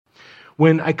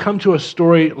When I come to a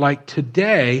story like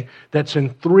today that's in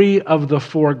 3 of the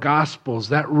 4 Gospels,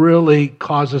 that really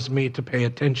causes me to pay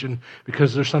attention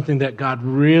because there's something that God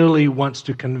really wants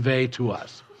to convey to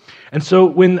us. And so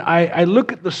when I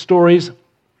look at the stories,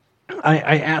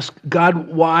 I ask, God,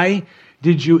 why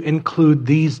did you include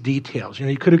these details?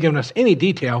 You could have given us any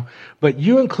detail, but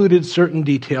you included certain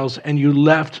details and you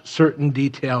left certain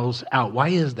details out. Why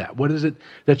is that? What is it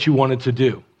that you wanted to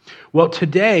do? Well,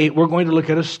 today we're going to look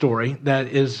at a story that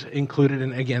is included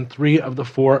in, again, 3 of the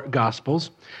 4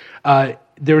 Gospels.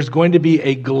 There's going to be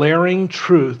a glaring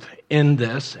truth in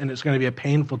this, and it's going to be a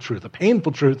painful truth. A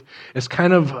painful truth is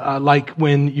kind of like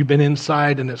when you've been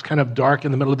inside and it's kind of dark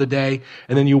in the middle of the day,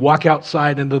 and then you walk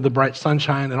outside into the bright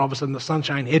sunshine, and all of a sudden the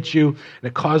sunshine hits you, and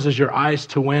it causes your eyes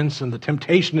to wince, and the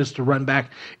temptation is to run back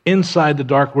inside the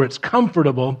dark where it's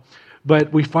comfortable.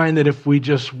 But we find that if we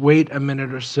just wait a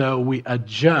minute or so, we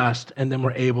adjust, and then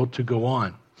we're able to go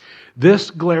on.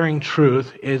 This glaring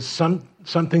truth is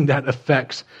something that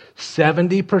affects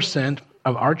 70%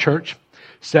 of our church,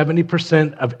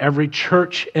 70% of every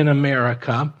church in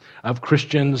America, of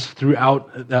Christians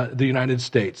throughout the United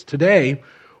States. Today,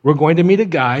 we're going to meet a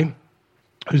guy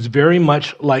who's very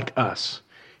much like us.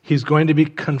 He's going to be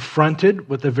confronted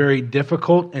with a very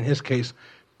difficult, in his case,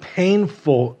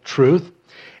 painful truth,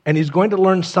 and he's going to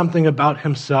learn something about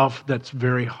himself that's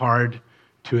very hard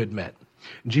to admit.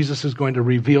 Jesus is going to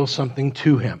reveal something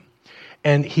to him.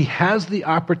 And he has the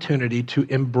opportunity to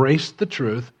embrace the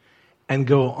truth and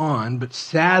go on, but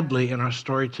sadly in our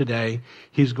story today,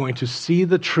 he's going to see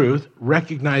the truth,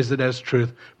 recognize it as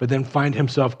truth, but then find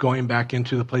himself going back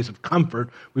into the place of comfort,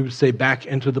 we would say back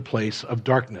into the place of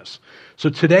darkness. So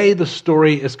today the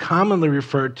story is commonly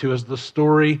referred to as the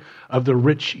story of the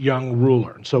rich young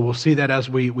ruler. So we'll see that as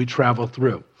we travel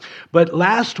through. But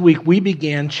last week we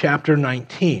began chapter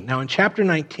 19. Now in chapter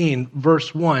 19,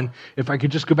 verse 1, if I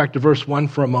could just go back to verse 1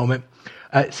 for a moment,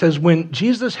 it says, when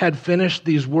Jesus had finished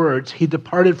these words, he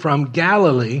departed from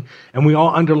Galilee, and we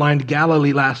all underlined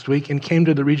Galilee last week, and came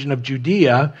to the region of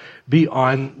Judea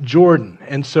beyond Jordan.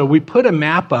 And so we put a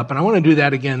map up, and I want to do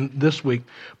that again this week.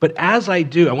 But as I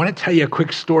do, I want to tell you a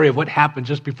quick story of what happened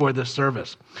just before this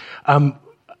service. A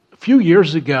few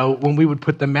years ago, when we would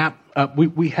put the map up,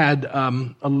 we had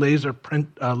a laser print,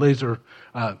 laser,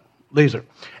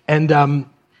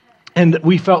 and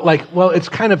we felt like, well, it's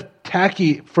kind of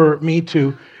tacky for me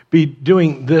to be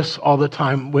doing this all the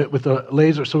time with a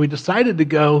laser. So we decided to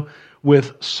go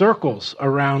with circles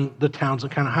around the towns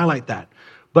and kind of highlight that.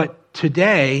 But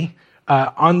today,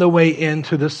 on the way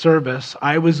into the service,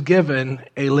 I was given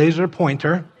a laser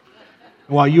pointer.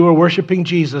 While you were worshiping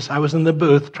Jesus, I was in the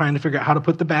booth trying to figure out how to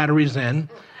put the batteries in.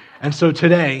 And so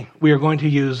today, we are going to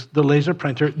use the laser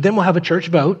printer. Then we'll have a church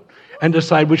vote and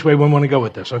decide which way we want to go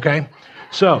with this, okay?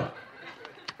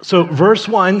 So verse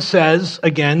 1 says,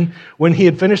 again, when he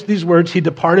had finished these words, he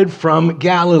departed from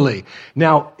Galilee.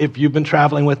 Now, if you've been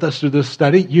traveling with us through this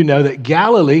study, you know that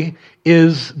Galilee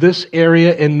is this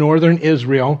area in northern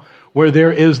Israel where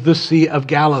there is the Sea of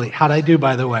Galilee. How'd I do,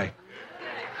 by the way?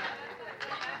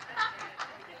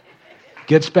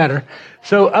 Gets better.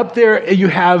 So up there you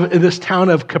have this town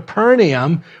of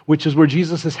Capernaum, which is where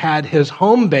Jesus has had his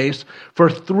home base for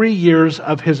 3 years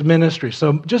of his ministry.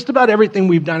 So just about everything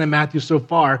we've done in Matthew so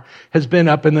far has been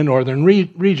up in the northern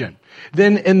region.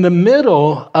 Then in the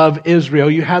middle of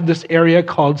Israel, you have this area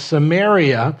called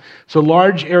Samaria. It's a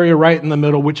large area right in the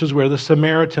middle, which is where the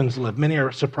Samaritans live. Many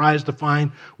are surprised to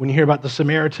find when you hear about the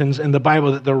Samaritans in the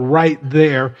Bible that they're right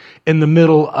there in the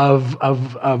middle of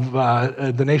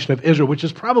the nation of Israel, which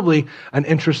is probably an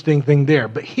interesting thing there.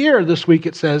 But here this week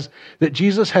it says that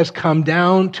Jesus has come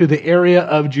down to the area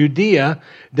of Judea,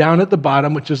 down at the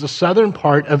bottom, which is the southern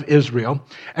part of Israel.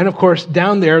 And of course,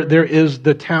 down there is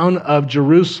the town of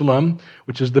Jerusalem,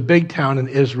 which is the big town in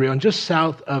Israel. And just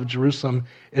south of Jerusalem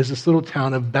is this little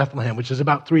town of Bethlehem, which is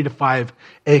about 3 to 5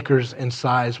 acres in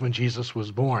size when Jesus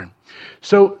was born.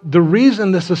 So the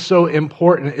reason this is so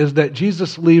important is that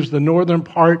Jesus leaves the northern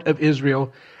part of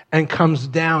Israel and comes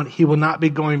down. He will not be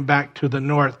going back to the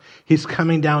north. He's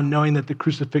coming down knowing that the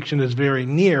crucifixion is very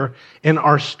near. In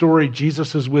our story,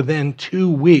 Jesus is within 2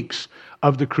 weeks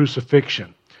of the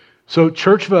crucifixion. So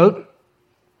church vote,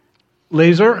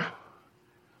 laser,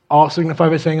 all signify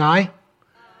by saying aye.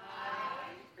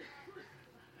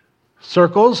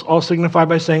 Circles, all signify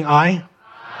by saying aye.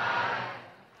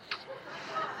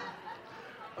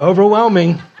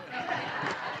 Overwhelming.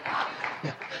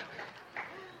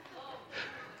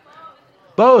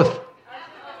 Both.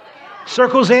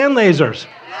 Circles and lasers.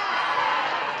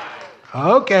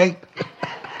 Okay.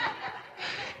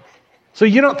 So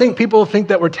you don't think people think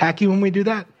that we're tacky when we do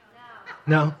that?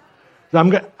 No.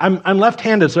 So I'm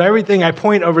left-handed, so everything I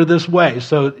point over this way.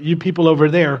 So you people over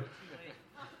there,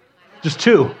 just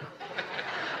two.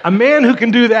 A man who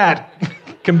can do that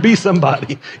can be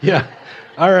somebody. Yeah.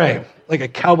 All right. Like a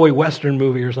cowboy western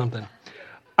movie or something.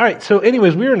 All right. So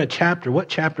anyways, we were in a chapter. What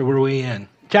chapter were we in?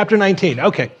 Chapter 19.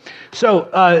 Okay. So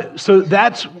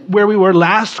that's where we were.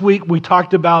 Last week, we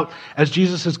talked about as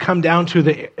Jesus has come down to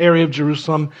the area of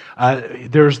Jerusalem,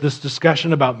 there's this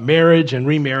discussion about marriage and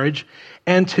remarriage.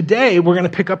 And today, we're going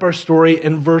to pick up our story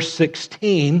in verse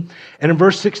 16. And in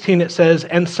verse 16, it says,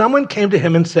 "And someone came to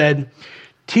him and said,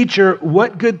 'Teacher,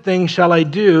 what good thing shall I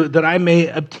do that I may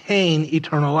obtain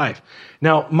eternal life?'"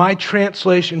 Now, my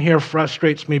translation here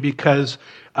frustrates me because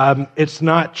it's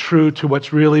not true to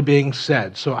what's really being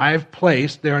said. So I've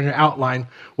placed there in your outline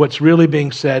what's really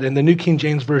being said, and the New King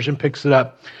James Version picks it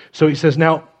up. So he says,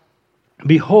 "Now,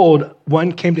 behold,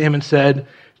 one came to him and said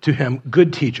to him,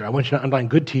 'Good teacher,'" I want you to underline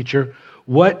 "good teacher,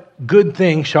 "what good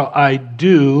thing shall I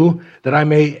do that I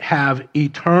may have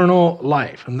eternal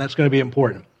life?'" And that's going to be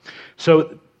important.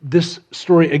 So this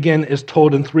story, again, is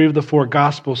told in 3 of the 4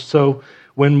 Gospels. So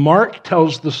when Mark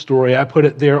tells the story, I put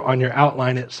it there on your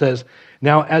outline, it says,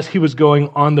 "Now as he was going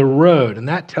on the road," and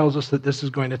that tells us that this is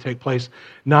going to take place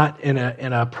not in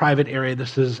a private area,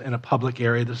 this is in a public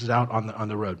area, this is out on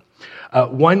the road.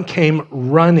 One came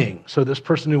running. So this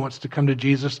person who wants to come to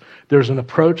Jesus, there's an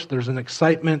approach, there's an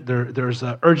excitement, there's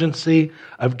an urgency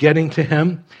of getting to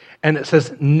him. And it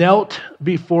says, knelt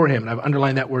before him. And I've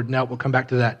underlined that word knelt. We'll come back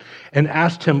to that. And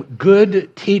asked him,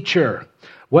 "Good teacher,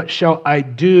 what shall I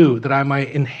do that I might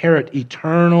inherit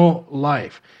eternal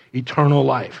life?" Eternal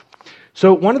life.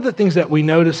 So one of the things that we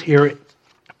notice here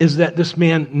is that this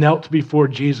man knelt before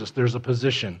Jesus. There's a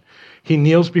position. He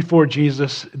kneels before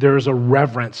Jesus. There is a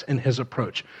reverence in his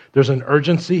approach. There's an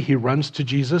urgency. He runs to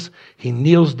Jesus. He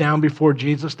kneels down before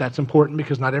Jesus. That's important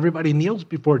because not everybody kneels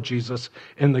before Jesus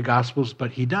in the Gospels,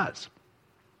 but he does.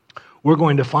 We're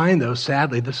going to find, though,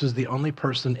 sadly, this is the only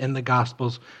person in the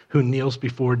Gospels who kneels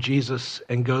before Jesus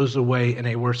and goes away in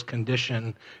a worse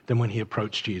condition than when he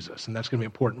approached Jesus. And that's going to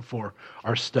be important for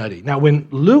our study. Now, when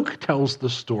Luke tells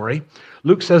the story,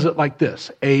 Luke says it like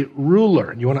this: a ruler,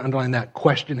 and you want to underline that,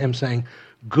 questioned him saying,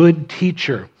 "Good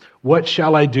teacher, what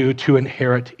shall I do to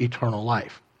inherit eternal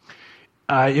life?"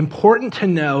 Important to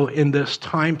know in this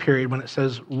time period when it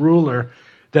says ruler,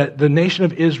 that the nation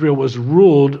of Israel was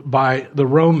ruled by the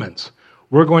Romans.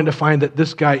 We're going to find that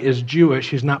this guy is Jewish.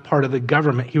 He's not part of the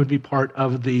government. He would be part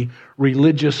of the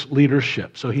religious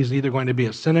leadership. So he's either going to be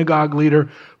a synagogue leader,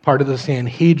 part of the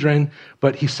Sanhedrin,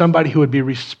 but he's somebody who would be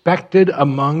respected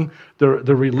among the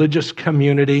religious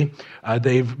community.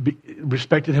 They've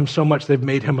respected him so much, they've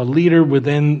made him a leader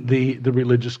within the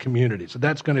religious community. So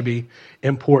that's going to be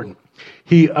important.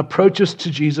 He approaches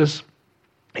Jesus.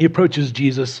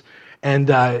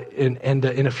 And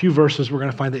in a few verses, we're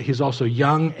going to find that he's also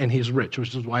young and he's rich,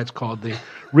 which is why it's called the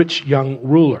rich young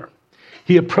ruler.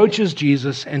 He approaches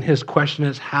Jesus, and his question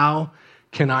is, how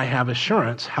can I have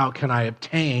assurance? How can I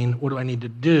obtain? What do I need to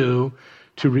do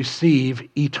to receive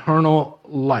eternal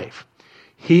life?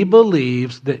 He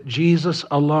believes that Jesus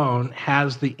alone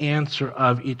has the answer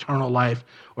of eternal life,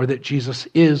 or that Jesus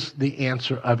is the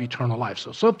answer of eternal life.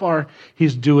 So far,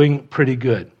 he's doing pretty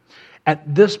good.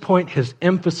 At this point, his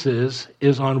emphasis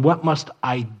is on what must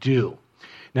I do.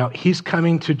 Now, he's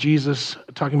coming to Jesus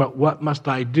talking about what must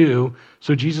I do.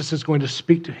 So Jesus is going to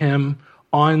speak to him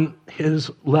on his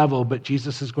level, but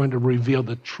Jesus is going to reveal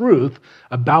the truth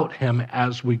about him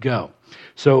as we go.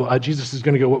 So Jesus is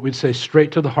going to go, what we'd say,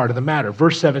 straight to the heart of the matter.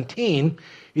 Verse 17,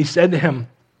 he said to him,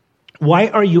 "Why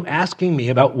are you asking me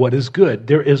about what is good?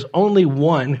 There is only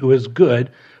one who is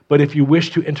good, but if you wish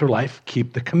to enter life,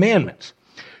 keep the commandments."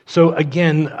 So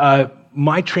again,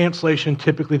 my translation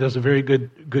typically does a very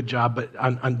good job, but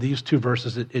on these 2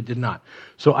 verses, it did not.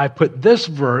 So I put this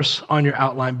verse on your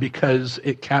outline because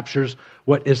it captures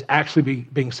what is actually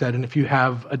being said. And if you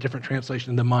have a different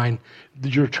translation than mine,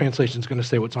 your translation is going to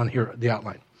say what's on here, the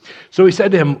outline. So he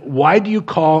said to him, "Why do you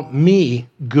call me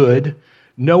good?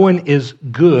 No one is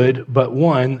good but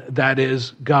one, that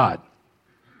is God."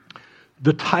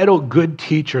 The title good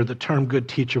teacher, the term good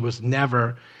teacher, was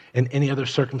never in any other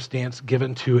circumstance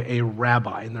given to a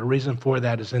rabbi. And the reason for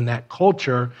that is in that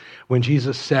culture, when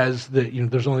Jesus says that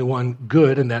there's only one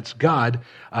good, and that's God,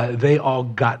 they all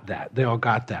got that. They all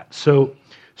got that. So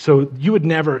you would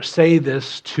never say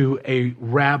this to a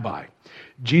rabbi.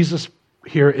 Jesus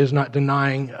here is not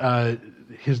denying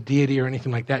his deity or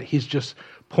anything like that. He's just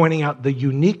pointing out the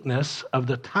uniqueness of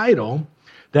the title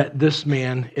that this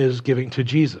man is giving to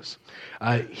Jesus.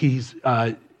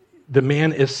 The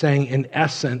man is saying, in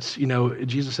essence,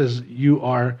 Jesus says, "You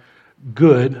are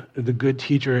good, the good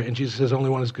teacher, and Jesus says only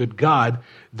one is good, God.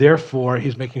 Therefore,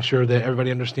 he's making sure that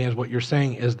everybody understands what you're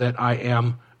saying is that I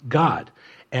am God.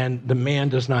 And the man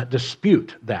does not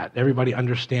dispute that. Everybody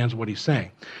understands what he's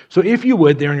saying. So if you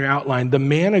would, there in your outline, the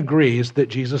man agrees that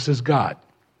Jesus is God.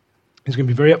 He's going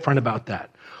to be very upfront about that.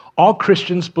 All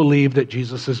Christians believe that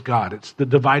Jesus is God. It's the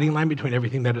dividing line between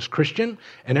everything that is Christian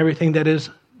and everything that is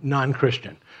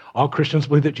non-Christian. All Christians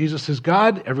believe that Jesus is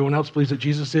God. Everyone else believes that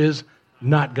Jesus is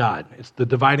not God. It's the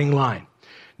dividing line.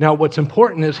 Now, what's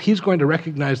important is he's going to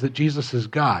recognize that Jesus is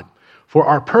God. For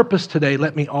our purpose today,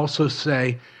 let me also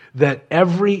say that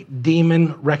every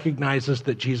demon recognizes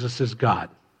that Jesus is God.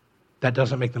 That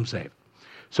doesn't make them saved.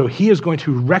 So he is going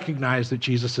to recognize that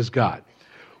Jesus is God.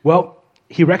 Well,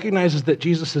 he recognizes that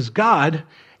Jesus is God,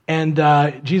 and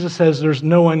Jesus says there's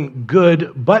no one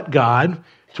good but God,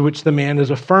 to which the man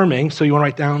is affirming. So you want to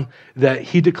write down that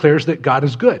he declares that God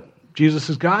is good. Jesus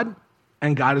is God,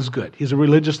 and God is good. He's a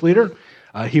religious leader.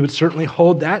 He would certainly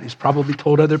hold that. He's probably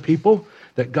told other people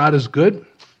that God is good.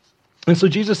 And so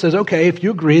Jesus says, okay, if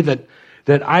you agree that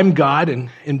I'm God, and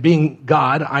in being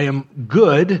God, I am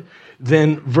good,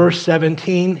 then verse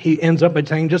 17, he ends up by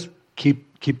saying, just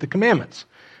keep the commandments.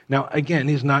 Now, again,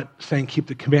 he's not saying keep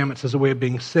the commandments as a way of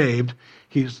being saved.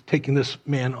 He's taking this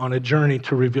man on a journey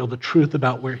to reveal the truth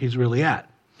about where he's really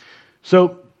at.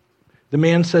 So the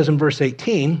man says in verse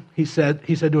 18, he said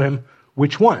to him,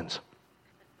 which ones?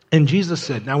 And Jesus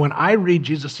said, now when I read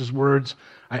Jesus' words,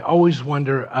 I always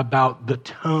wonder about the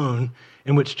tone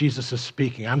in which Jesus is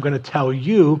speaking. I'm going to tell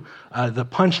you, the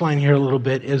punchline here a little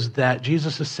bit is that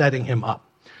Jesus is setting him up.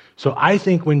 So I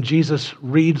think when Jesus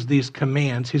reads these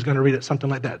commands, he's going to read it something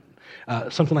like that,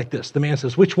 something like this. The man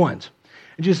says, which ones?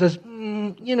 And Jesus says,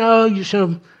 you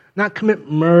should not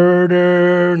commit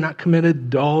murder, not commit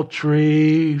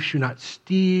adultery, you should not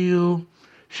steal,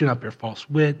 should not bear false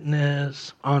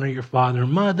witness, honor your father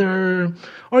and mother,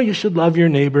 or you should love your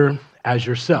neighbor as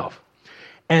yourself.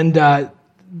 And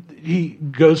he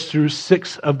goes through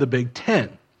 6 of the big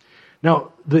 10.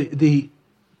 Now,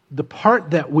 the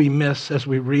part that we miss as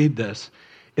we read this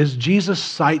is Jesus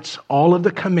cites all of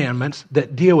the commandments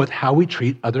that deal with how we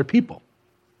treat other people.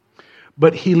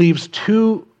 But he leaves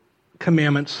 2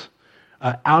 commandments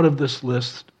out of this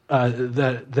list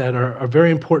that are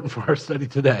very important for our study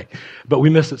today, but we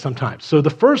miss it sometimes. So the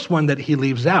first one that he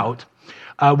leaves out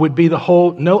would be the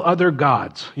whole no other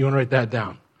gods. You want to write that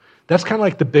down. That's kind of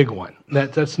like the big one.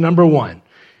 That's number 1.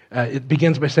 It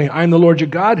begins by saying, I am the Lord your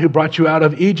God who brought you out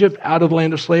of Egypt, out of the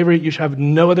land of slavery. You shall have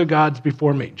no other gods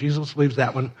before me. Jesus leaves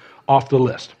that one off the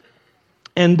list.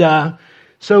 And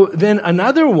so then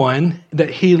another one that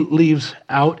he leaves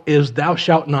out is thou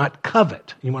shalt not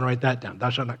covet. You want to write that down. Thou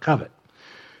shalt not covet.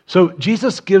 So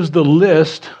Jesus gives the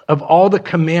list of all the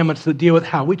commandments that deal with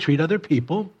how we treat other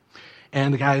people.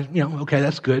 And the guy, okay,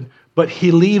 that's good. But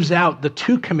he leaves out the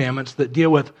 2 commandments that deal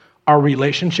with our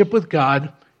relationship with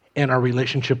God and our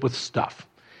relationship with stuff.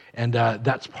 And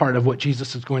that's part of what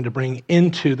Jesus is going to bring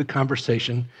into the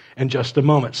conversation in just a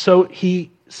moment. So he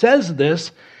says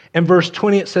this. In verse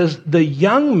 20, it says, the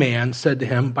young man said to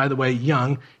him, by the way,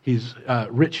 young, he's a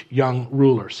rich young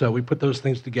ruler. So we put those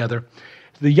things together.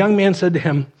 The young man said to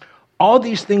him, all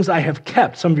these things I have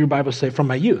kept, some of your Bibles say, from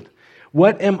my youth.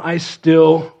 What am I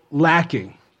still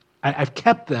lacking? I've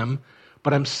kept them,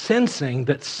 but I'm sensing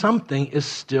that something is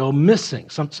still missing.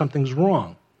 Something's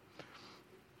wrong.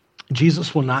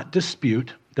 Jesus will not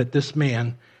dispute that this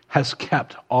man has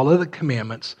kept all of the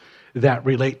commandments that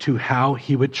relate to how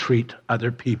he would treat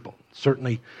other people.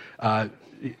 Certainly,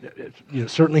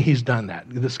 certainly he's done that.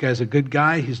 This guy's a good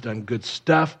guy. He's done good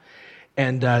stuff.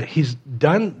 And he's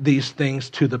done these things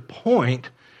to the point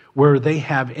where they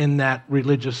have, in that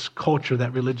religious culture,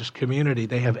 that religious community,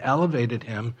 they have elevated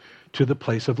him to the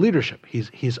place of leadership.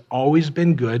 He's always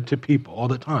been good to people all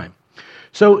the time.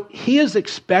 So he is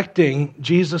expecting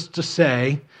Jesus to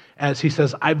say, as he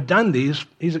says, I've done these,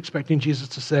 he's expecting Jesus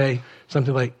to say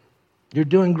something like, you're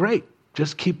doing great.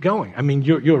 Just keep going. I mean,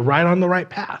 you're right on the right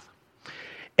path.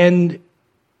 And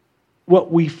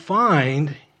what we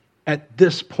find at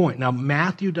this point, now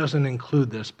Matthew doesn't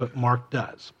include this, but Mark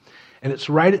does. And it's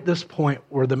right at this point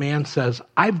where the man says,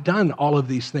 I've done all of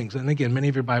these things. And again, many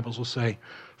of your Bibles will say,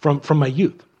 from my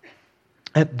youth.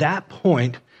 At that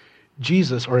point,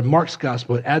 Jesus, or in Mark's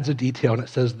gospel, it adds a detail and it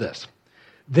says this.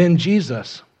 Then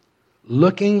Jesus,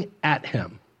 looking at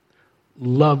him,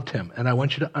 loved him. And I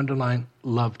want you to underline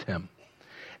loved him.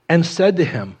 And said to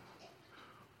him,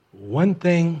 one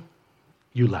thing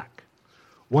you lack.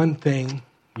 One thing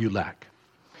you lack.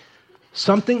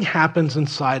 Something happens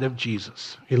inside of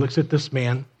Jesus. He looks at this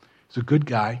man, He's a good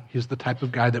guy. He's the type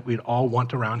of guy that we'd all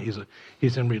want around.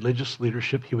 He's in religious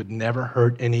leadership. He would never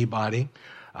hurt anybody.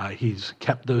 He's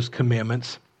kept those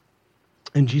commandments.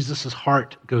 And Jesus'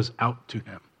 heart goes out to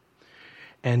him.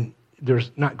 And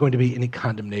there's not going to be any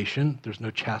condemnation. There's no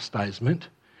chastisement.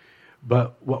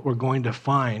 But what we're going to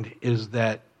find is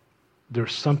that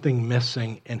there's something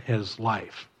missing in his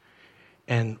life.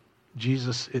 And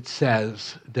Jesus, it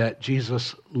says that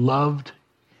Jesus loved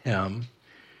him.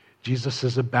 Jesus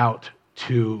is about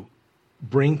to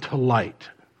bring to light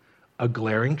a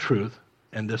glaring truth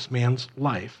in this man's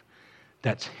life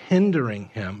that's hindering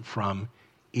him from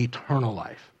eternal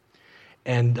life.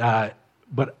 And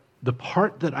but the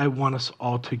part that I want us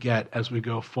all to get as we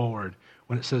go forward,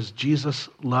 when it says Jesus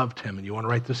loved him, and you want to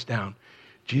write this down,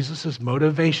 Jesus'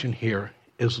 motivation here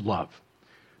is love.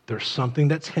 There's something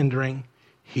that's hindering.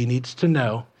 He needs to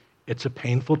know. It's a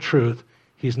painful truth.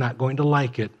 He's not going to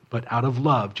like it, but out of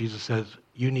love, Jesus says,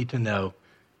 you need to know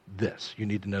this. You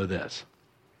need to know this.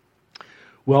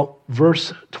 Well,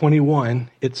 verse 21,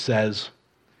 it says,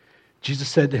 Jesus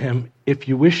said to him, if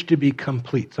you wish to be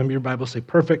complete, some of your Bibles say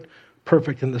perfect,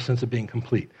 perfect in the sense of being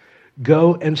complete.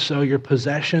 Go and sell your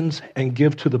possessions and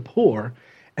give to the poor,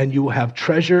 and you will have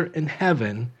treasure in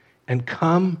heaven, and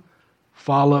come,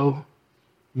 follow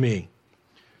me.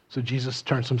 So Jesus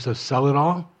turns to him and says, sell it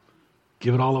all,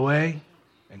 give it all away,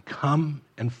 and come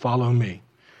and follow me.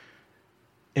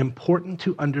 Important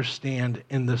to understand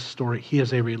in this story, he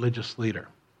is a religious leader.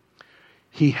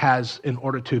 He has, in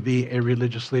order to be a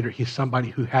religious leader, he's somebody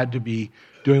who had to be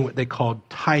doing what they called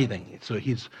tithing. So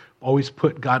he's always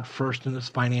put God first in his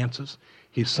finances.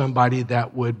 He's somebody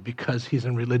that would, because he's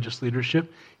in religious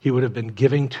leadership, he would have been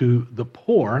giving to the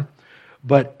poor.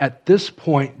 But at this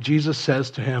point, Jesus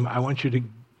says to him, I want you to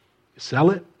sell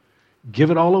it,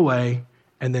 give it all away,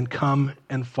 and then come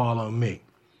and follow me.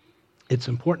 It's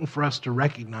important for us to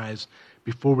recognize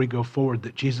before we go forward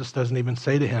that Jesus doesn't even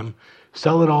say to him,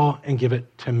 sell it all and give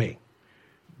it to me.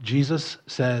 Jesus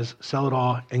says, sell it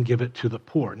all and give it to the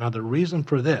poor. Now, the reason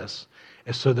for this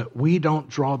is so that we don't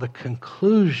draw the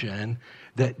conclusion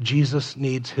that Jesus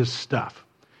needs his stuff.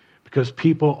 Because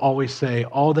people always say,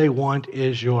 all they want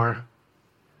is your...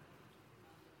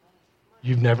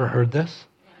 You've never heard this?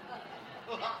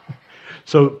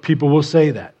 So people will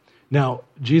say that. Now,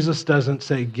 Jesus doesn't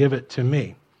say, give it to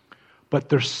me. But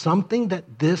there's something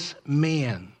that this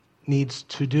man needs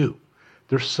to do.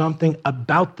 There's something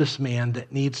about this man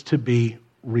that needs to be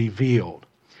revealed.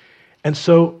 And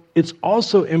so it's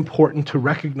also important to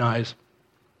recognize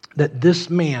that this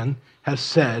man has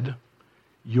said,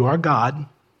 you are God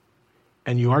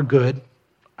and you are good.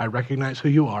 I recognize who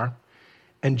you are.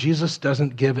 And Jesus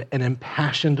doesn't give an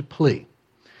impassioned plea.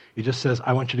 He just says,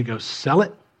 I want you to go sell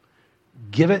it,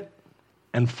 give it,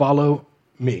 and follow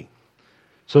me.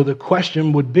 So the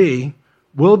question would be,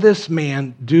 will this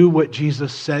man do what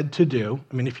Jesus said to do?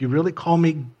 I mean, if you really call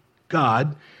me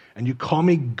God and you call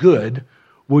me good,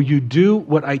 will you do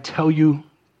what I tell you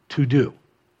to do?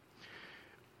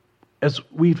 As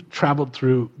we've traveled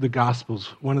through the Gospels,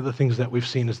 one of the things that we've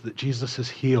seen is that Jesus has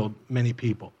healed many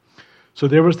people. So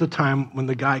there was the time when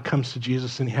the guy comes to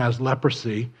Jesus and he has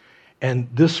leprosy, and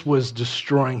this was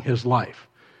destroying his life.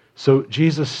 So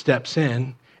Jesus steps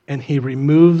in and he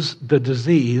removes the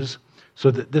disease so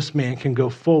that this man can go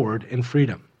forward in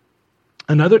freedom.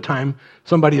 Another time,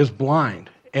 somebody is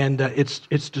blind and it's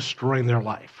destroying their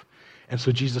life. And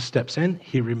so Jesus steps in,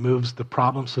 he removes the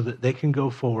problem so that they can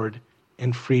go forward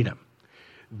in freedom.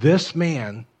 This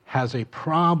man has a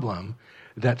problem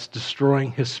that's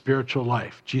destroying his spiritual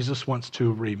life. Jesus wants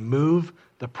to remove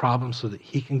the problem so that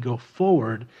he can go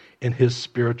forward in his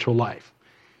spiritual life.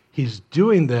 He's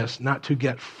doing this not to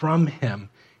get from him.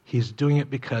 He's doing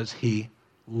it because he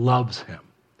loves him.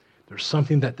 There's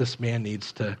something that this man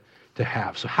needs to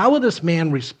have. So how will this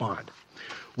man respond?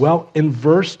 Well, in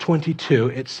verse 22,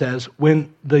 it says,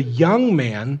 when the young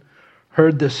man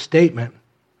heard this statement,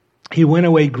 he went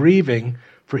away grieving,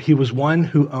 for he was one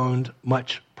who owned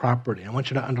much property. I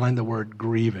want you to underline the word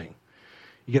grieving.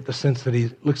 You get the sense that he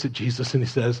looks at Jesus and he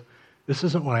says, this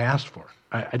isn't what I asked for.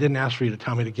 I didn't ask for you to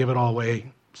tell me to give it all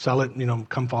away, sell it,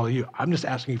 come follow you. I'm just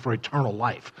asking you for eternal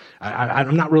life.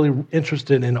 I'm not really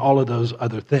interested in all of those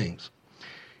other things.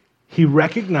 He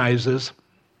recognizes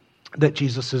that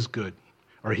Jesus is good,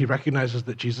 or he recognizes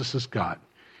that Jesus is God.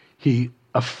 He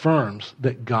affirms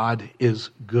that God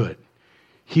is good.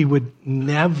 He would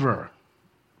never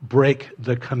break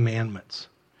the commandments.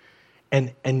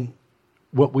 And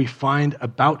what we find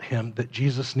about him that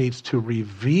Jesus needs to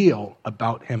reveal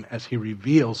about him as he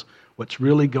reveals what's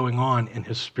really going on in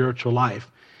his spiritual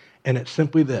life. And it's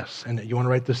simply this, and you want to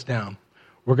write this down.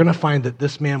 we're going to find that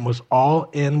this man was all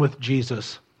in with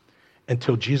Jesus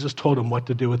until Jesus told him what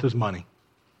to do with his money.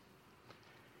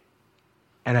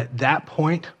 And at that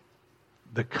point,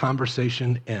 the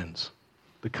conversation ends.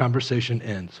 The conversation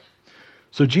ends.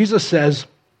 So Jesus says,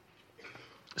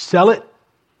 sell it,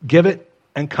 give it,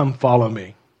 and come follow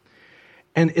me.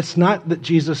 And it's not that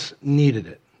Jesus needed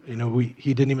it.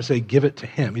 He didn't even say give it to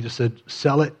him. He just said,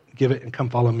 sell it, give it, and come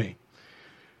follow me.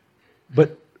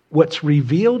 But what's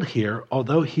revealed here,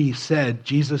 although he said,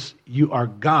 Jesus, you are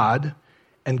God,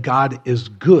 and God is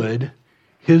good,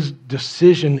 his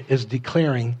decision is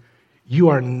declaring, you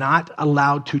are not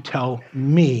allowed to tell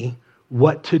me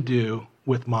what to do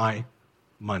with my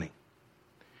money.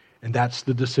 And that's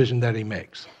the decision that he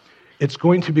makes. It's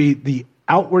going to be the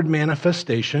outward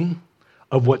manifestation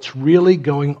of what's really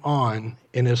going on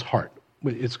in his heart.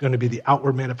 It's going to be the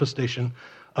outward manifestation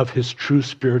of his true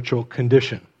spiritual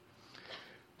condition.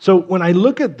 So when I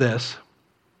look at this,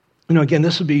 again,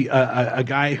 this would be a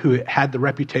guy who had the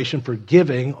reputation for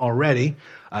giving already.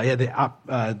 He had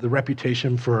the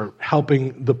reputation for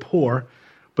helping the poor.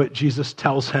 But Jesus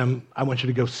tells him, I want you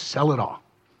to go sell it all.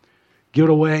 Give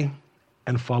it away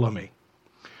and follow me.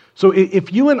 So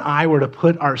if you and I were to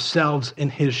put ourselves in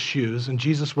his shoes and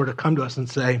Jesus were to come to us and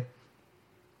say,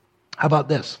 how about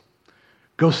this?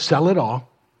 Go sell it all,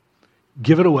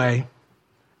 give it away,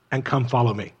 and come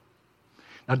follow me.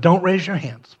 Now, don't raise your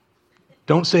hands.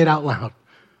 Don't say it out loud.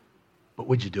 But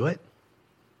would you do it?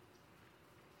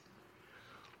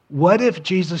 What if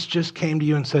Jesus just came to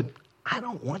you and said, I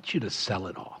don't want you to sell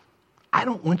it all. I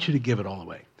don't want you to give it all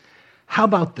away. How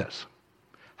about this?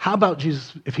 How about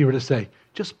Jesus if he were to say,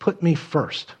 just put me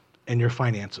first in your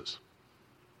finances?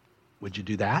 Would you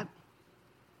do that?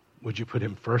 Would you put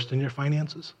him first in your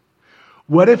finances?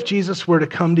 What if Jesus were to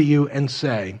come to you and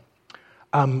say,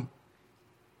 I'm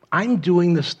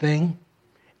doing this thing,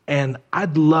 and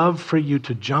I'd love for you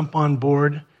to jump on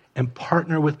board and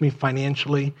partner with me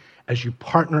financially as you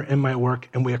partner in my work,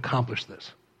 and we accomplish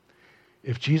this.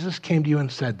 If Jesus came to you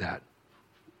and said that,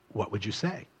 what would you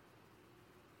say?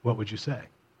 What would you say?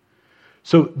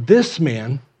 So this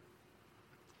man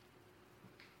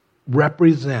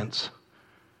represents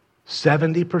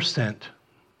 70%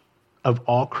 of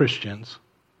all Christians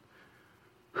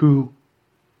who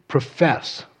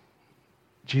profess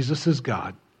Jesus is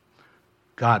God,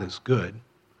 God is good.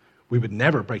 We would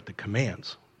never break the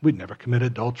commands. We'd never commit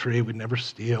adultery. We'd never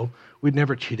steal. We'd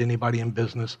never cheat anybody in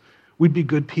business. We'd be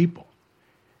good people.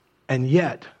 And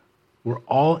yet, we're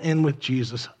all in with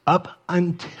Jesus up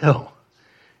until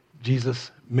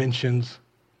Jesus mentions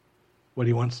what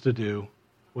he wants to do,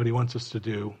 what he wants us to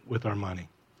do with our money.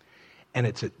 And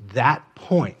it's at that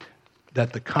point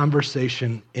that the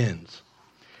conversation ends.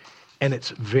 And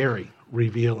it's very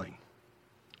revealing.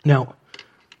 Now,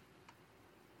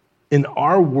 in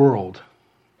our world,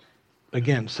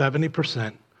 again,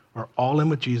 70% are all in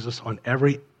with Jesus on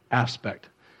every aspect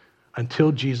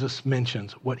until Jesus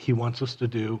mentions what he wants us to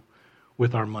do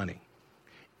with our money.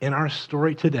 In our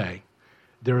story today,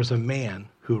 there is a man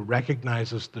who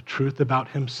recognizes the truth about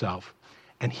himself,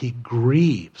 and he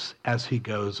grieves as he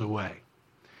goes away.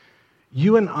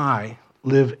 You and I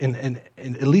live in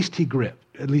at least he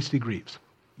grieves.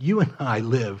 You and I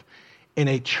live in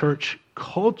a church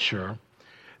culture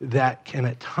that can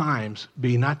at times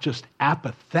be not just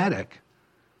apathetic,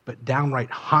 but downright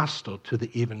hostile to the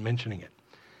even mentioning it.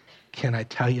 Can I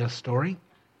tell you a story?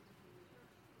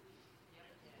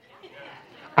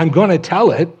 I'm going to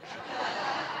tell it.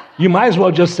 You might as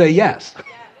well just say yes.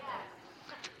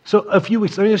 So a few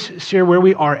weeks, let me just share where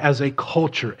we are as a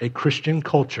culture, a Christian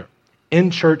culture, in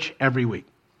church every week.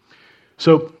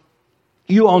 So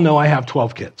you all know I have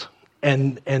 12 kids.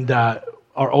 And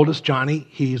our oldest, Johnny,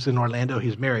 he's in Orlando,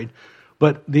 he's married.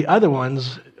 But the other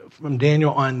ones, from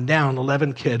Daniel on down,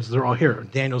 11 kids, they're all here.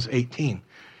 Daniel's 18.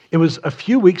 It was a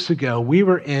few weeks ago, we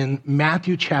were in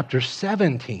Matthew chapter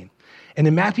 17. And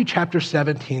in Matthew chapter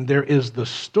 17, there is the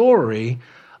story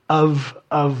of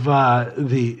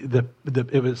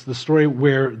it was the story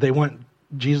where they want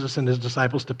Jesus and his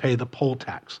disciples to pay the poll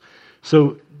tax.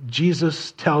 So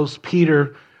Jesus tells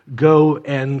Peter, go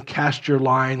and cast your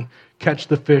line, catch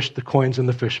the fish, the coins in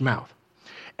the fish mouth.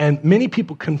 And many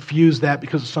people confuse that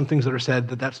because of some things that are said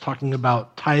that that's talking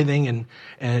about tithing.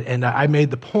 And I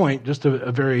made the point, just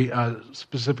a very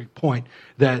specific point,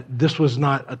 that this was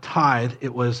not a tithe,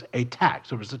 it was a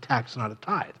tax. It was a tax, not a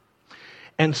tithe.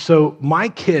 And so my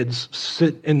kids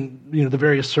sit in the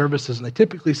various services, and they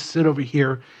typically sit over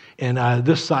here and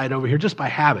this side over here just by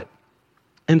habit.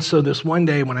 And so this one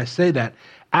day when I say that,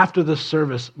 after the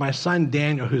service, my son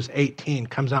Daniel, who's 18,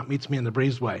 comes out and meets me in the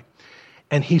breezeway.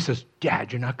 And he says,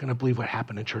 Dad, you're not going to believe what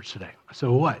happened in church today. I said,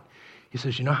 well, what? He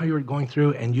says, you know how you were going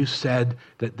through and you said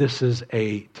that this is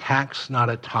a tax, not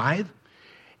a tithe?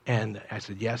 And I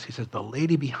said, yes. He says, the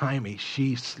lady behind me,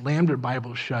 she slammed her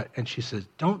Bible shut and she says,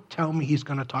 don't tell me he's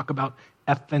going to talk about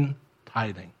effing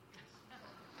tithing.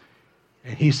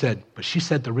 And he said, but she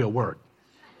said the real word.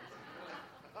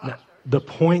 Now, the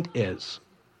point is,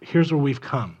 here's where we've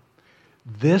come.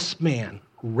 This man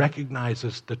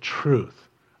recognizes the truth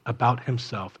about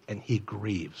himself and he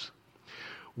grieves.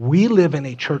 We live in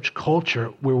a church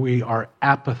culture where we are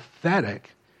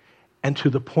apathetic and to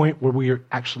the point where we are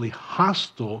actually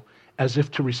hostile as if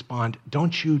to respond,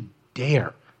 don't you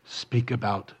dare speak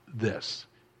about this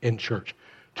in church.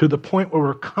 To the point where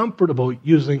we're comfortable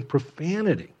using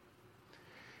profanity.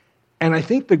 And I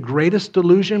think the greatest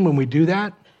delusion when we do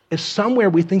that is somewhere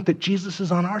we think that Jesus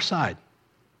is on our side.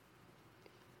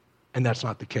 And that's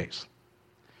not the case.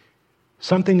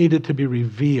 Something needed to be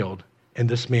revealed in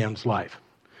this man's life.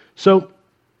 So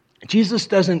Jesus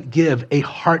doesn't give a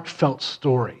heartfelt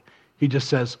story. He just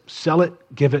says, sell it,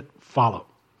 give it, follow.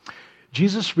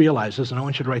 Jesus realizes, and I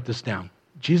want you to write this down,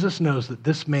 Jesus knows that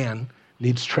this man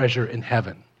needs treasure in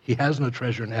heaven. He has no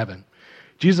treasure in heaven.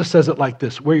 Jesus says it like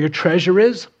this, where your treasure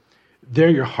is, there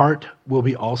your heart will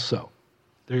be also.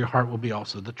 There your heart will be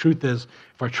also. The truth is,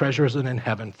 if our treasure isn't in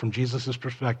heaven, from Jesus'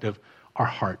 perspective, our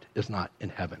heart is not in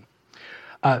heaven.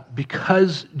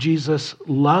 Because Jesus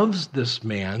loves this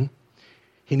man,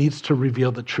 he needs to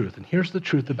reveal the truth. And here's the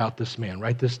truth about this man.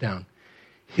 Write this down.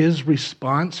 His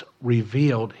response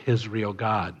revealed his real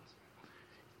God.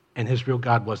 And his real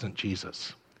God wasn't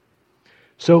Jesus.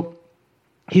 So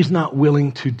he's not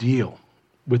willing to deal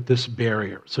with this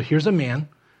barrier. So here's a man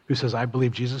who says, I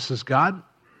believe Jesus is God.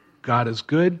 God is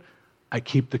good. I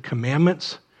keep the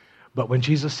commandments. But when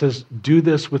Jesus says, do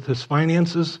this with his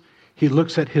finances, he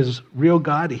looks at his real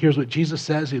God. He hears what Jesus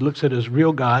says. He looks at his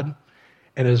real God.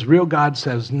 And his real God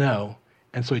says no.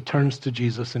 And so he turns to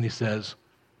Jesus and he says,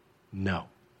 no.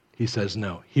 He says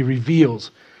no. He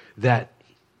reveals that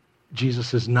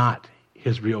Jesus is not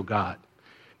his real God.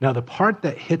 Now, the part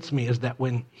that hits me is that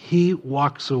when he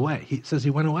walks away, he says he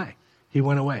went away. He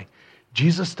went away.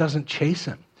 Jesus doesn't chase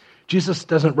him. Jesus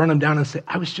doesn't run him down and say,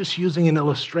 I was just using an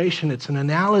illustration. It's an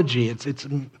analogy. It's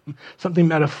something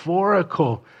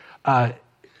metaphorical.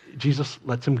 Jesus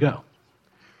lets him go.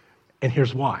 And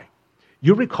here's why.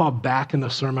 You'll recall back in the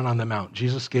Sermon on the Mount,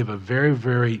 Jesus gave a very,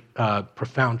 very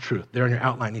profound truth. There in your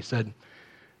outline, he said,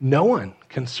 no one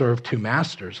can serve two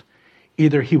masters.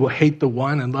 Either he will hate the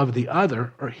one and love the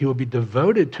other, or he will be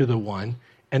devoted to the one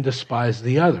and despise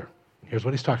the other. Here's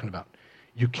what he's talking about.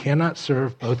 You cannot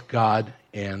serve both God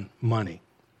and money.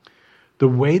 The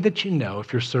way that you know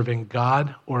if you're serving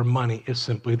God or money is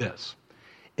simply this.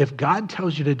 If God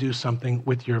tells you to do something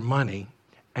with your money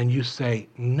and you say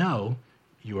no,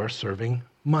 you are serving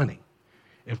money.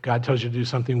 If God tells you to do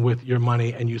something with your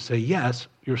money and you say yes,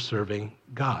 you're serving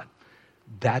God.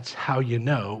 That's how you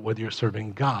know whether you're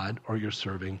serving God or you're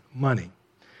serving money.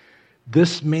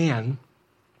 This man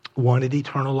wanted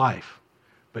eternal life,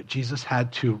 but Jesus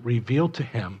had to reveal to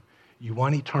him, you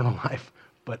want eternal life,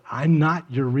 but I'm not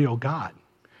your real God.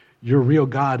 Your real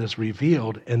God is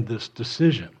revealed in this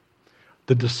decision.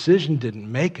 The decision didn't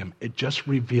make him. It just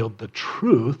revealed the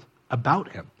truth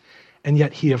about him. And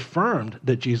yet he affirmed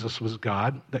that Jesus was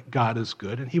God, that God is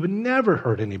good, and he would never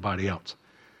hurt anybody else.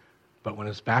 But when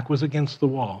his back was against the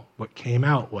wall, what came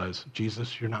out was,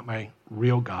 Jesus, you're not my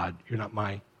real God. You're not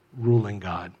my ruling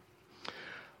God.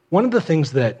 One of the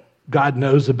things that God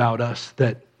knows about us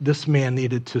that this man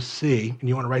needed to see, and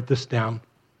you want to write this down,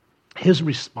 his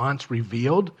response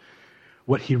revealed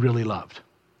what he really loved.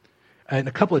 In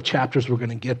a couple of chapters, we're going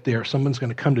to get there. Someone's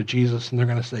going to come to Jesus and they're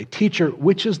going to say, Teacher,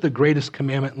 which is the greatest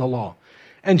commandment in the law?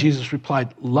 And Jesus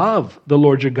replied, love the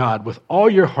Lord your God with all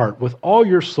your heart, with all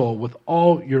your soul, with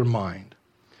all your mind.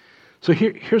 So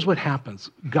here's what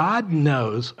happens. God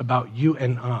knows about you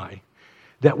and I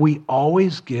that we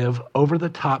always give over the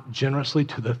top generously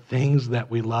to the things that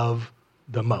we love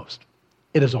the most.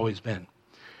 It has always been.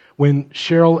 When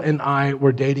Cheryl and I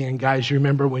were dating, and guys, you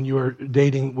remember when you were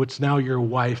dating what's now your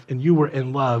wife, and you were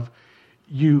in love,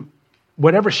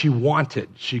 whatever she wanted,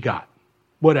 she got.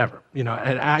 Whatever, and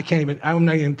I'm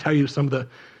not even tell you some of the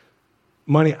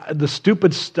money, the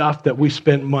stupid stuff that we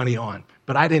spent money on,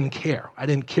 but I didn't care. I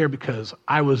didn't care because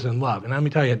I was in love. And let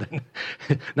me tell you,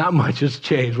 not much has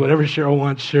changed. Whatever Cheryl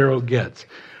wants, Cheryl gets.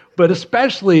 But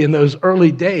especially in those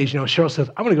early days, Cheryl says,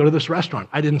 I'm going to go to this restaurant.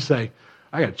 I didn't say,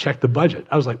 I got to check the budget.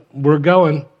 I was like, we're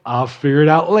going. I'll figure it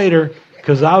out later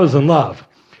because I was in love.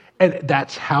 And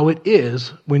that's how it is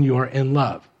when you are in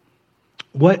love.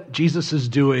 what Jesus is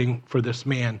doing for this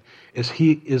man is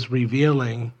he is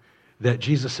revealing that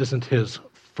Jesus isn't his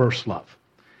first love.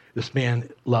 This man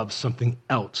loves something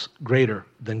else greater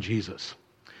than Jesus.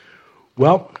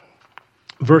 Well,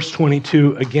 verse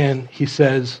 22, again, he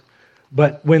says,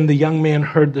 "But when the young man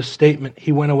heard this statement,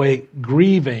 he went away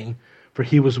grieving, for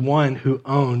he was one who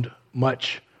owned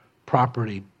much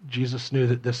property." Jesus knew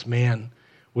that this man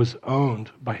was owned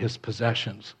by his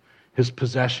possessions. His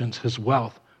possessions, his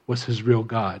wealth, was his real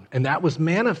God. And that was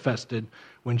manifested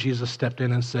when Jesus stepped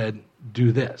in and said,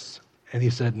 "Do this." And he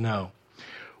said, "No."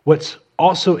 What's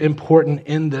also important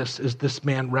in this is this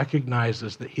man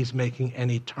recognizes that he's making an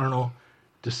eternal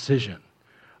decision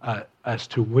as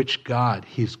to which God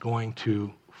he's going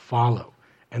to follow.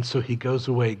 And so he goes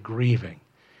away grieving.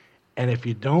 And if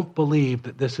you don't believe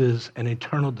that this is an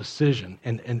eternal decision,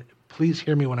 and please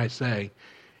hear me when I say,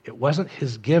 it wasn't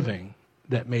his giving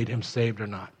that made him saved or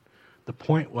not. The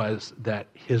point was that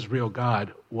his real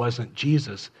God wasn't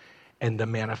Jesus, and the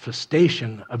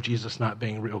manifestation of Jesus not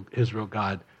being his real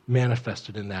God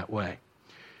manifested in that way.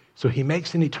 So he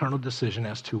makes an eternal decision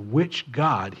as to which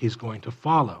God he's going to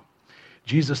follow.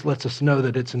 Jesus lets us know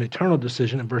that it's an eternal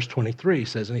decision in verse 23. He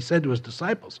says, "And he said to his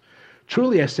disciples,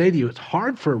 'Truly I say to you, it's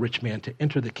hard for a rich man to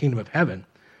enter the kingdom of heaven.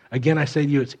 Again, I say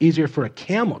to you, it's easier for a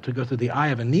camel to go through the eye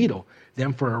of a needle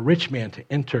than for a rich man to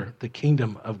enter the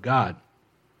kingdom of God.'"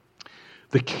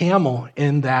 The camel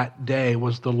in that day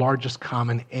was the largest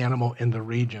common animal in the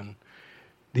region.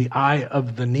 The eye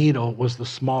of the needle was the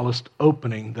smallest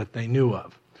opening that they knew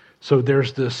of. So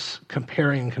there's this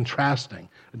comparing and contrasting,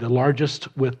 the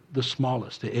largest with the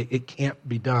smallest. It can't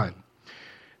be done.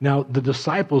 Now, the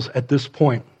disciples at this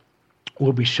point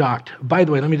will be shocked. By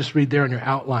the way, let me just read there in your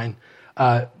outline.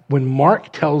 When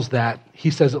Mark tells that, he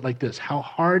says it like this: "How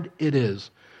hard it is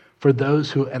for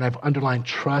those who," and I've underlined,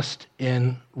 "trust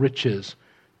in riches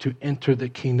to enter the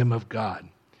kingdom of God."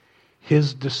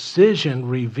 His decision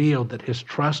revealed that his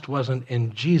trust wasn't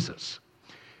in Jesus.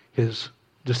 His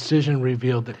decision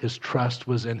revealed that his trust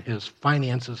was in his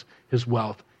finances, his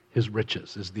wealth, his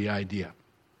riches, is the idea.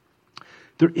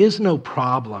 There is no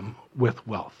problem with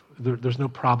wealth. There's no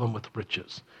problem with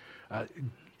riches.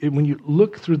 When you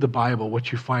look through the Bible,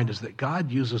 what you find is that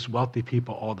God uses wealthy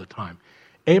people all the time.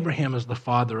 Abraham is the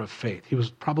father of faith. He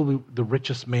was probably the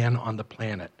richest man on the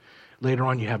planet. Later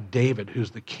on, you have David, who's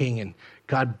the king, and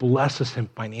God blesses him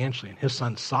financially. And his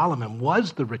son Solomon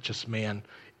was the richest man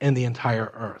in the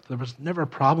entire earth. There was never a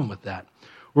problem with that.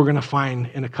 We're going to find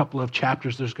in a couple of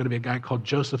chapters, there's going to be a guy called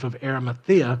Joseph of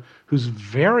Arimathea who's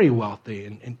very wealthy,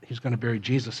 and he's going to bury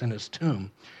Jesus in his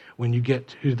tomb. When you get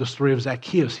to the story of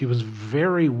Zacchaeus, he was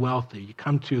very wealthy. You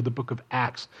come to the book of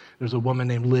Acts, there's a woman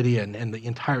named Lydia, and the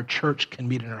entire church can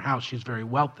meet in her house. She's very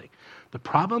wealthy. The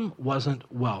problem wasn't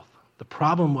wealth. The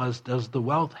problem was, does the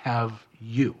wealth have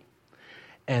you?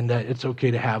 And it's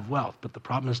okay to have wealth, but the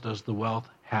problem is, does the wealth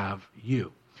have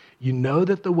you? You know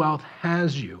that the wealth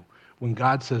has you when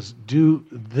God says, "Do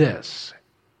this,"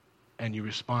 and you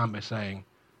respond by saying,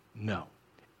 "No."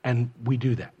 And we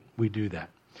do that. We do that.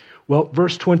 Well,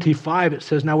 verse 25, it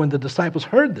says, "Now when the disciples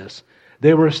heard this,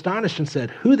 they were astonished and said,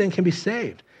 'Who then can be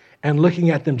saved?' And looking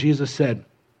at them, Jesus said,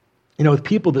 'With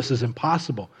people this is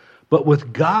impossible, but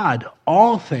with God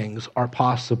all things are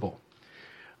possible.'"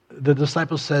 The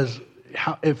disciples says,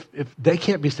 if they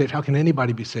can't be saved, how can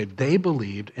anybody be saved? They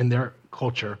believed in their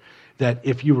culture that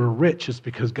if you were rich, it's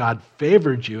because God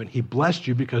favored you and he blessed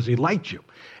you because he liked you.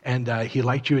 And he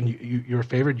liked you and you were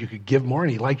favored, you could give more,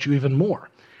 and he liked you even more.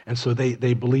 And so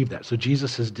they believe that. So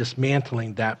Jesus is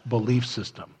dismantling that belief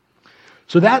system.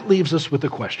 So that leaves us with a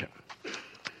question.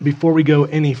 Before we go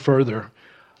any further,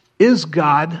 is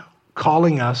God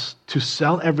calling us to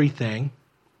sell everything,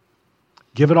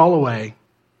 give it all away,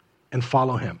 and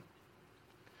follow him?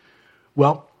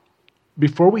 Well,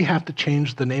 before we have to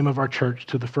change the name of our church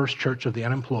to the First Church of the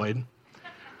Unemployed,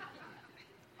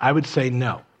 I would say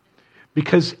no.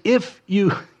 Because if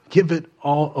you give it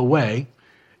all away,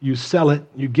 you sell it,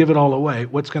 you give it all away,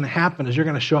 what's going to happen is you're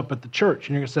going to show up at the church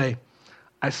and you're going to say,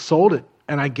 "I sold it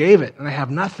and I gave it and I have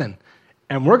nothing."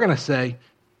 And we're going to say,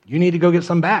 "You need to go get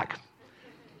some back."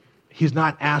 He's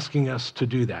not asking us to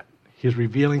do that. He's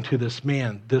revealing to this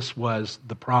man this was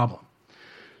the problem.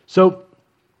 So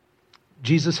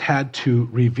Jesus had to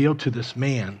reveal to this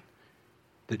man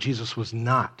that Jesus was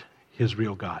not his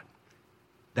real God.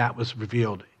 That was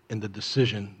revealed in the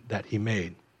decision that he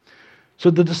made. So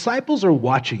the disciples are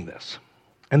watching this,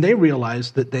 and they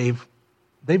realize that they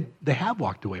have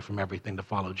walked away from everything to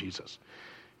follow Jesus.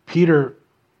 Peter,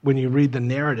 when you read the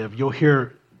narrative, you'll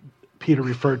hear Peter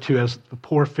referred to as the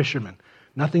poor fisherman.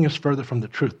 Nothing is further from the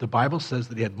truth. The Bible says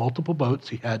that he had multiple boats,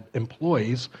 he had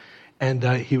employees, And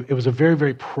it was a very,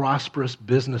 very prosperous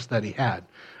business that he had.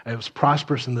 It was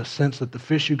prosperous in the sense that the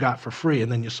fish you got for free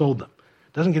and then you sold them.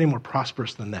 It doesn't get any more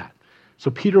prosperous than that. So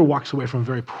Peter walks away from a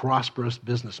very prosperous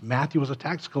business. Matthew was a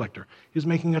tax collector. He was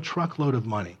making a truckload of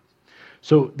money.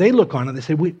 So they look on and they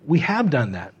say, we have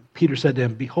done that. Peter said to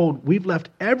him, behold, we've left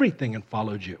everything and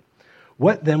followed you.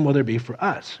 What then will there be for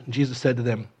us? And Jesus said to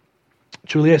them,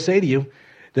 truly I say to you,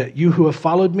 that you who have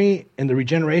followed me in the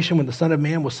regeneration when the Son of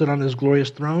Man will sit on his glorious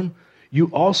throne, you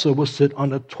also will sit on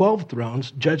the 12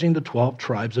 thrones, judging the 12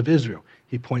 tribes of Israel.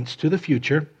 He points to the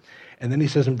future. And then he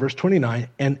says in verse 29,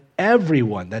 and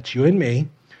everyone, that's you and me,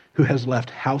 who has left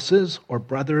houses or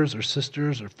brothers or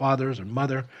sisters or fathers or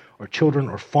mother or children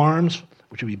or farms,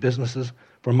 which would be businesses,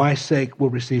 for my sake will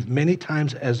receive many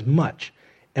times as much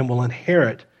and will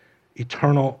inherit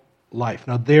eternal life.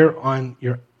 Now there on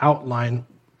your outline,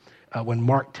 when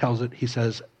Mark tells it, he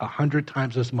says 100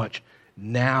 times as much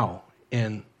now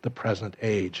in the present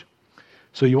age.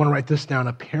 So you want to write this down.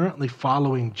 Apparently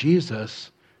following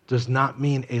Jesus does not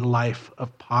mean a life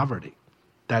of poverty.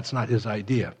 That's not his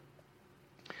idea.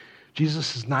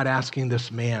 Jesus is not asking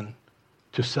this man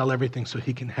to sell everything so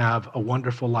he can have a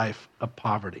wonderful life of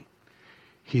poverty.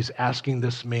 He's asking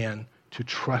this man to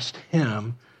trust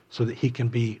him so that he can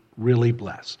be really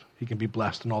blessed. He can be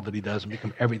blessed in all that he does and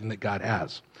become everything that God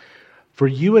has. For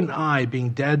you and I, being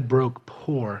dead, broke,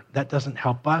 poor, that doesn't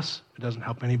help us. It doesn't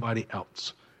help anybody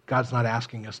else. God's not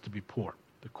asking us to be poor.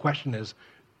 The question is,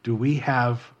 do we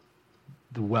have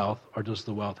the wealth or does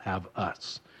the wealth have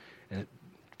us? And it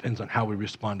depends on how we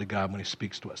respond to God when he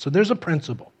speaks to us. So there's a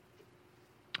principle.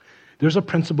 There's a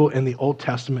principle in the Old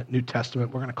Testament, New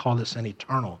Testament. We're going to call this an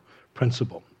eternal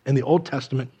principle. In the Old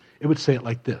Testament, it would say it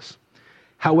like this.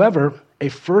 However, a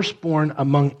firstborn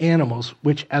among animals,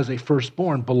 which as a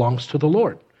firstborn belongs to the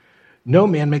Lord. No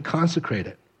man may consecrate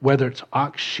it. Whether it's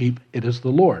ox, sheep, it is the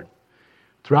Lord.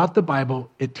 Throughout the Bible,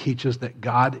 it teaches that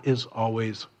God is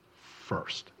always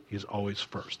first. He's always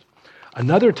first.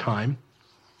 Another time,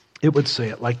 it would say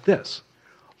it like this.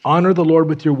 Honor the Lord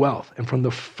with your wealth and from the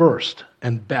first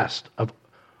and best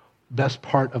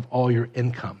part of all your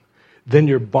income. Then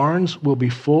your barns will be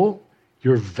full,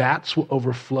 your vats will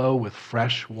overflow with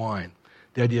fresh wine.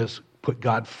 The idea is put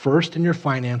God first in your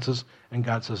finances, and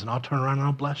God says, and I'll turn around and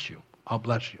I'll bless you. I'll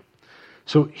bless you.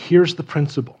 So here's the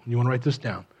principle. You want to write this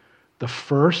down. The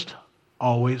first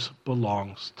always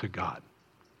belongs to God.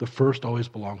 The first always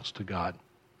belongs to God.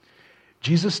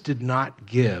 Jesus did not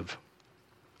give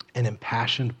an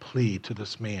impassioned plea to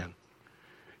this man.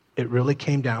 It really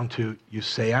came down to, you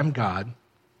say I'm God,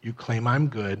 you claim I'm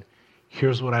good,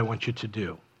 here's what I want you to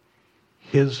do.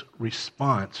 His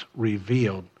response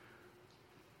revealed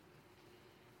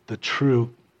the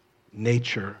true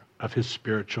nature of his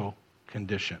spiritual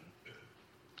condition.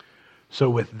 So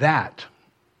with that,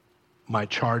 my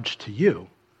charge to you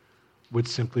would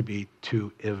simply be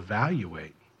to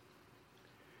evaluate.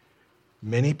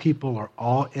 Many people are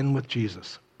all in with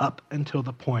Jesus up until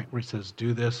the point where he says,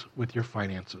 do this with your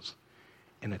finances.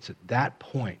 And it's at that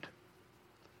point,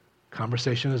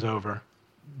 conversation is over,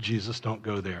 Jesus, don't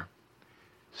go there.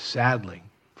 Sadly,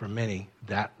 for many,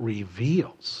 that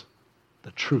reveals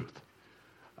the truth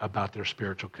about their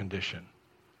spiritual condition.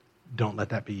 Don't let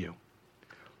that be you.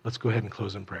 Let's go ahead and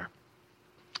close in prayer.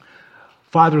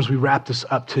 Father, as we wrap this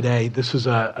up today, this is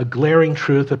a glaring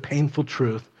truth, a painful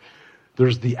truth.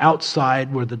 There's the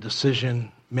outside where the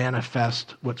decision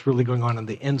manifests what's really going on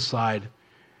the inside.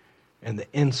 And the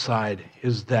inside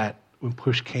is that when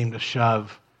push came to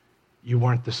shove, you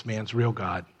weren't this man's real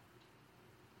God.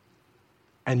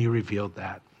 And you revealed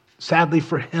that. Sadly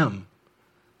for him,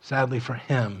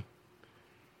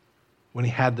 when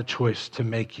he had the choice to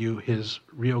make you his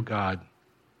real God,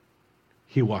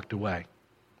 he walked away.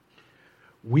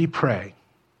 We pray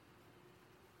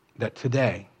that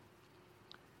today,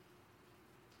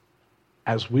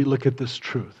 as we look at this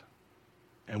truth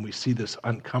and we see this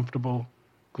uncomfortable,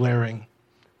 glaring,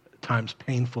 at times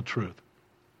painful truth,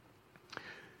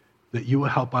 that you will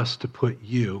help us to put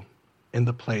you in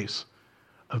the place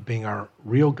of being our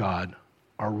real God,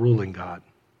 our ruling God.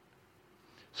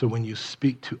 So when you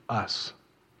speak to us,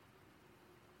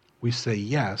 we say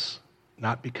yes,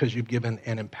 not because you've given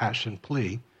an impassioned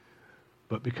plea,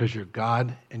 but because you're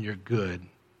God and you're good,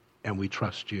 and we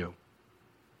trust you.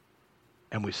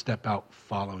 And we step out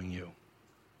following you.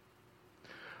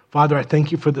 Father, I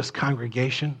thank you for this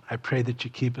congregation. I pray that you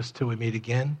keep us till we meet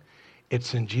again.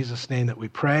 It's in Jesus' name that we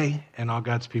pray, and all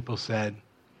God's people said,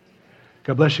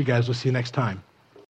 God bless you guys. We'll see you next time.